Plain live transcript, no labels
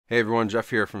Hey everyone, Jeff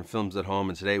here from Films at Home,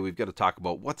 and today we've got to talk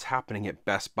about what's happening at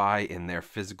Best Buy in their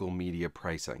physical media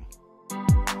pricing.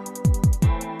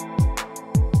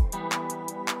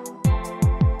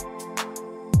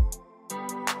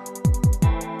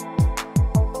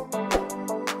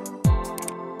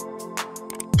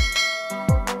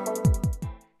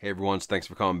 Hey everyone, thanks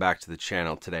for coming back to the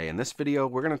channel today. In this video,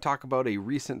 we're going to talk about a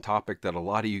recent topic that a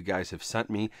lot of you guys have sent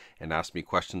me and asked me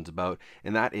questions about,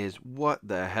 and that is what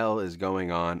the hell is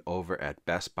going on over at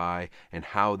Best Buy and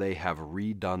how they have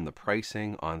redone the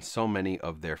pricing on so many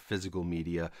of their physical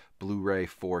media, Blu-ray,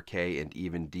 4K, and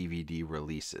even DVD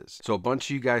releases. So a bunch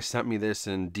of you guys sent me this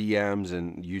in DMs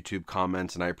and YouTube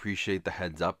comments, and I appreciate the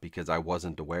heads up because I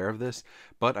wasn't aware of this,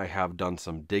 but I have done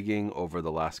some digging over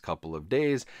the last couple of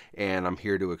days, and I'm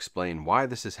here to explain why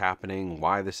this is happening,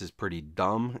 why this is pretty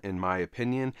dumb in my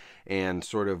opinion, and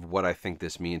sort of what I think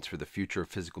this means for the future of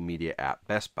physical media at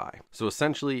Best Buy. So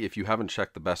essentially, if you haven't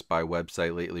checked the Best Buy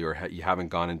website lately, or you haven't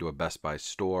gone into a Best Buy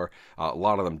store, a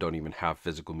lot of them don't even have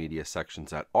physical media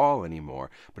sections at all anymore.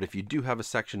 But if you do have a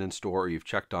section in store or you've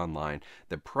checked online,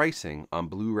 the pricing on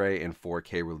Blu-ray and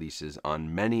 4K releases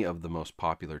on many of the most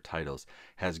popular titles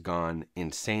has gone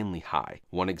insanely high.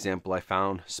 One example I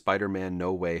found, Spider-Man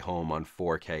No Way Home on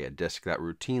 4K, a disc that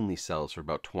routinely sells for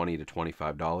about $20 to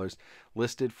 $25,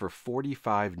 listed for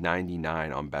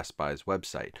 $45.99 on Best Buy's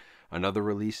website. Another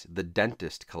release, The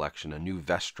Dentist Collection, a new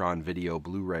Vestron video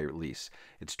Blu-ray release.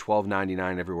 It's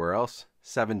 $12.99 everywhere else,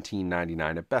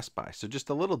 $17.99 at Best Buy. So just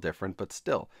a little different, but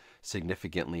still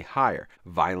significantly higher.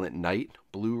 Violent Night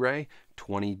Blu-ray,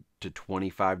 $20 to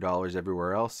 $25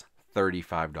 everywhere else,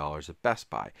 $35 at Best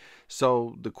Buy.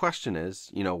 So the question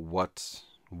is,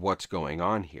 what's going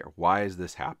on here? Why is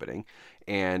this happening?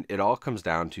 And it all comes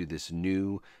down to this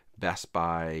new Best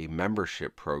Buy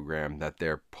membership program that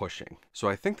they're pushing. So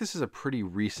I think this is a pretty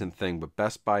recent thing, but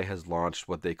Best Buy has launched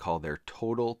what they call their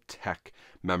Total Tech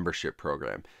membership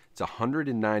program. It's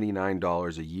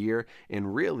 $199 a year,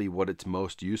 and really what it's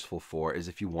most useful for is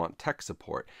if you want tech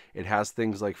support. It has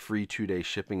things like free 2-day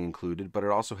shipping included, but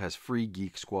it also has free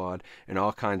Geek Squad and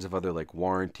all kinds of other like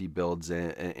warranty builds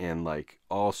and like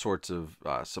all sorts of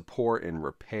support and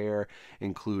repair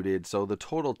included. So the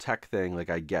Total Tech thing, like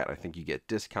I think you get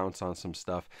discounts on some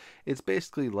stuff. It's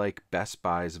basically like Best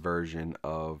Buy's version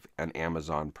of an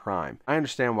Amazon Prime. I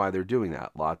understand why they're doing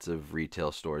that. Lots of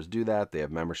retail stores do that. They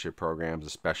have membership programs,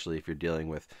 especially if you're dealing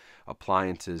with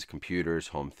appliances, computers,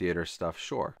 home theater stuff,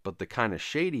 sure. But the kind of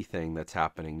shady thing that's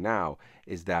happening now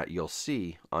is that you'll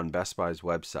see on Best Buy's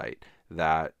website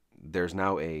that there's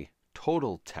now a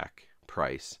Total Tech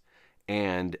price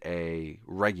and a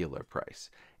regular price.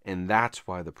 And that's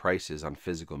why the prices on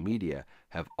physical media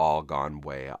have all gone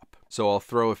way up. So I'll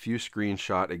throw a few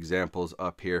screenshot examples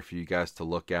up here for you guys to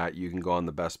look at. You can go on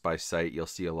the Best Buy site, you'll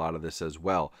see a lot of this as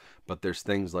well. But there's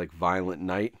things like Violent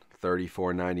Night,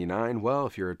 $34.99. Well,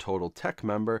 if you're a Total Tech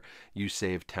member, you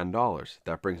save $10.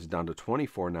 That brings it down to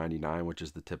 $24.99, which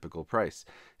is the typical price.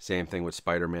 Same thing with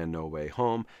Spider-Man No Way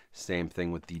Home. Same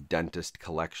thing with the Dentist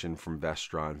Collection from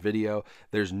Vestron Video.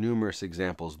 There's numerous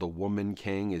examples. The Woman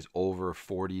King is over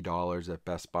 $40 at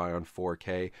Best Buy on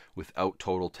 4K without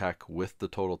Total Tech. With the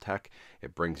Total Tech,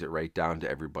 it brings it right down to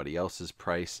everybody else's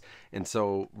price. And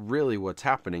so really what's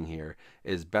happening here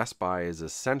is Best Buy is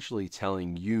essentially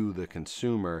telling you, the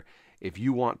consumer, if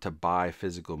you want to buy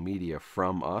physical media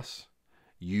from us,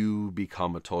 you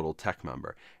become a Total Tech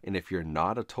member. And if you're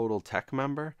not a Total Tech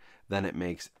member, then it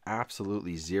makes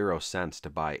absolutely zero sense to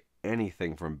buy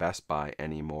anything from Best Buy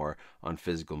anymore on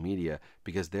physical media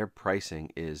because their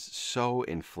pricing is so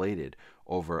inflated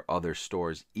over other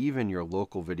stores, even your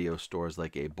local video stores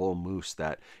like a Bull Moose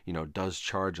that, does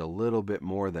charge a little bit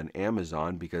more than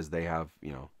Amazon because they have,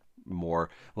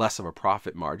 less of a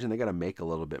profit margin. They got to make a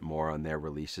little bit more on their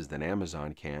releases than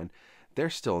Amazon can. They're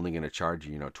still only going to charge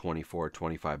you, $24,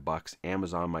 $25.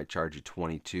 Amazon might charge you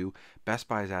 $22. Best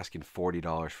Buy is asking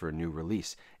 $40 for a new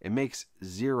release. It makes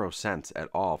zero sense at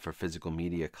all for physical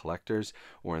media collectors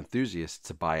or enthusiasts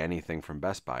to buy anything from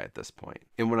Best Buy at this point.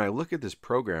 And when I look at this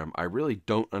program, I really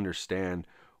don't understand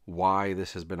why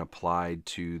this has been applied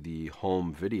to the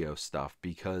home video stuff,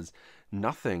 because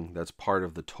nothing that's part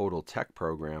of the Total Tech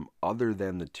program other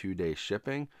than the 2-day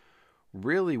shipping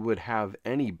really would have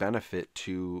any benefit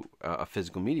to a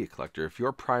physical media collector. If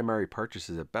your primary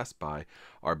purchases at Best Buy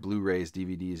are Blu-rays,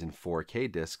 DVDs, and 4K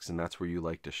discs, and that's where you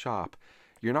like to shop,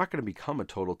 you're not going to become a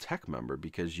Total Tech member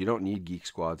because you don't need Geek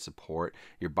Squad support.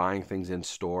 You're buying things in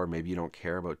store. Maybe you don't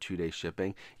care about 2-day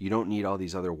shipping. You don't need all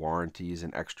these other warranties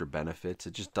and extra benefits.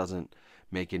 It just doesn't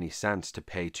make any sense to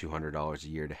pay $200 a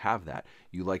year to have that.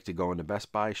 You like to go into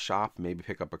Best Buy, shop, maybe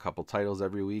pick up a couple titles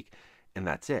every week, and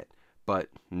that's it. But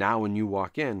now when you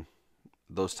walk in,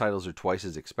 those titles are twice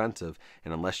as expensive,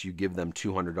 and unless you give them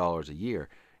 $200 a year,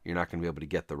 you're not going to be able to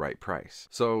get the right price.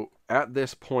 So at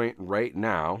this point right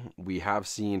now, we have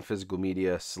seen physical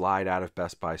media slide out of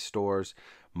Best Buy stores.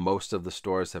 Most of the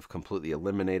stores have completely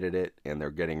eliminated it, and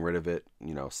they're getting rid of it,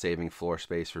 saving floor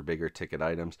space for bigger ticket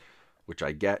items, which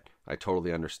I get. I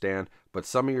totally understand. But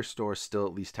some of your stores still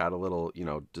at least had a little,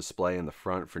 display in the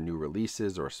front for new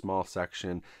releases or a small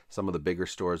section. Some of the bigger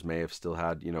stores may have still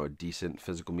had, a decent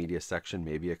physical media section,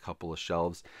 maybe a couple of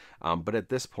shelves. But at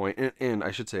this point, and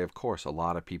I should say, of course, a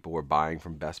lot of people were buying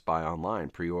from Best Buy online,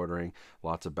 pre-ordering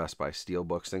lots of Best Buy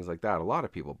Steelbooks, things like that. A lot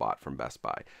of people bought from Best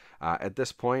Buy. At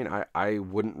this point, I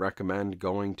wouldn't recommend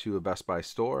going to a Best Buy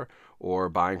store or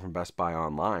buying from Best Buy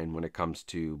online when it comes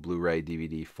to Blu-ray,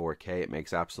 DVD, 4K. It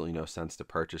makes absolutely no sense to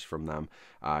purchase from them.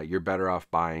 You're better off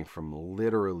buying from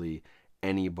literally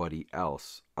anybody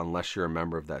else unless you're a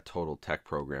member of that Total Tech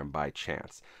program by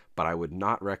chance. But I would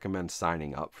not recommend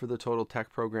signing up for the Total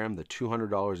Tech program. The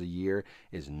 $200 a year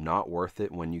is not worth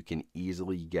it when you can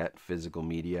easily get physical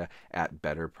media at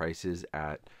better prices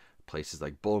at places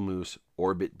like Bull Moose,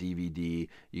 Orbit DVD.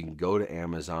 You can go to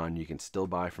Amazon. You can still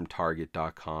buy from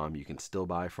Target.com. You can still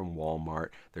buy from Walmart.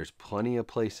 There's plenty of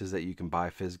places that you can buy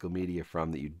physical media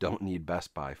from that you don't need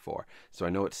Best Buy for. So I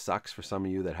know it sucks for some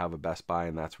of you that have a Best Buy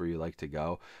and that's where you like to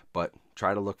go, but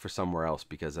try to look for somewhere else,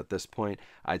 because at this point,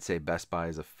 I'd say Best Buy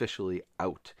is officially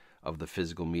out of the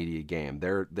physical media game.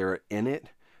 They're in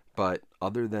it, but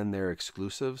other than their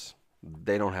exclusives,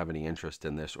 they don't have any interest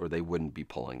in this, or they wouldn't be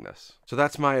pulling this. So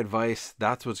that's my advice.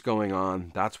 That's what's going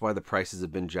on. That's why the prices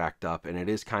have been jacked up, and it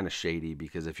is kind of shady,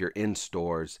 because if you're in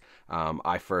stores,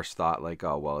 I first thought like,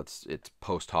 oh well, it's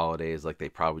post holidays, like they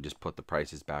probably just put the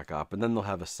prices back up, and then they'll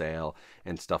have a sale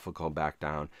and stuff will go back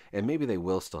down, and maybe they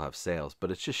will still have sales, but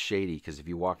it's just shady, because if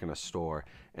you walk in a store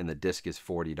and the disc is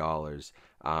 $40,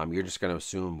 you're just going to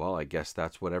assume, well, I guess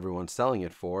that's what everyone's selling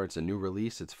it for. It's a new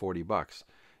release. It's $40.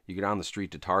 You go down the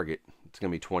street to Target, it's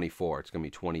going to be $24, it's going to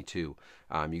be $22.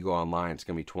 You go online, it's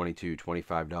going to be $22,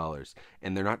 $25.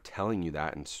 And they're not telling you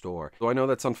that in store. So I know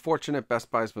that's unfortunate.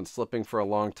 Best Buy's been slipping for a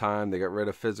long time. They got rid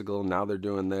of physical. Now they're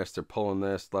doing this. They're pulling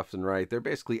this left and right. They're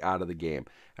basically out of the game.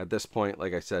 At this point,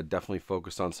 like I said, definitely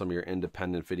focus on some of your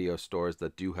independent video stores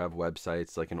that do have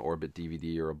websites, like an Orbit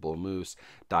DVD or a Bull Moose.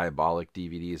 Diabolic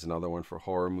DVD is another one for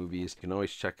horror movies. You can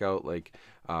always check out like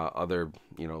other,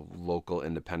 local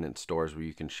independent stores where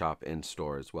you can shop in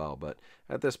store as well. But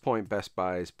at this point, Best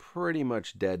Buy is pretty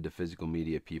much dead to physical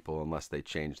media people unless they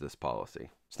change this policy.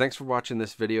 So thanks for watching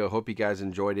this video. Hope you guys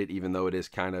enjoyed it, even though it is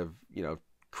kind of,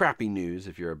 crappy news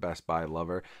if you're a Best Buy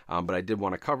lover, but I did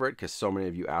want to cover it because so many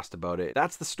of you asked about it.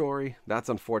 That's the story. That's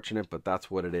unfortunate, but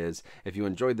that's what it is. If you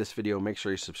enjoyed this video, make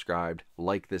sure you subscribed,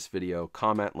 like this video,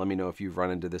 comment, let me know if you've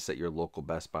run into this at your local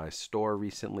Best Buy store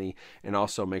recently, and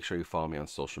also make sure you follow me on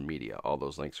social media. All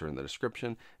those links are in the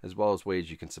description, as well as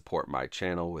ways you can support my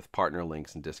channel with partner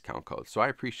links and discount codes. So I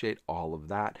appreciate all of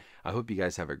that. I hope you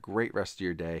guys have a great rest of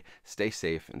your day. Stay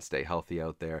safe and stay healthy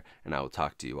out there, and I will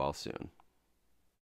talk to you all soon.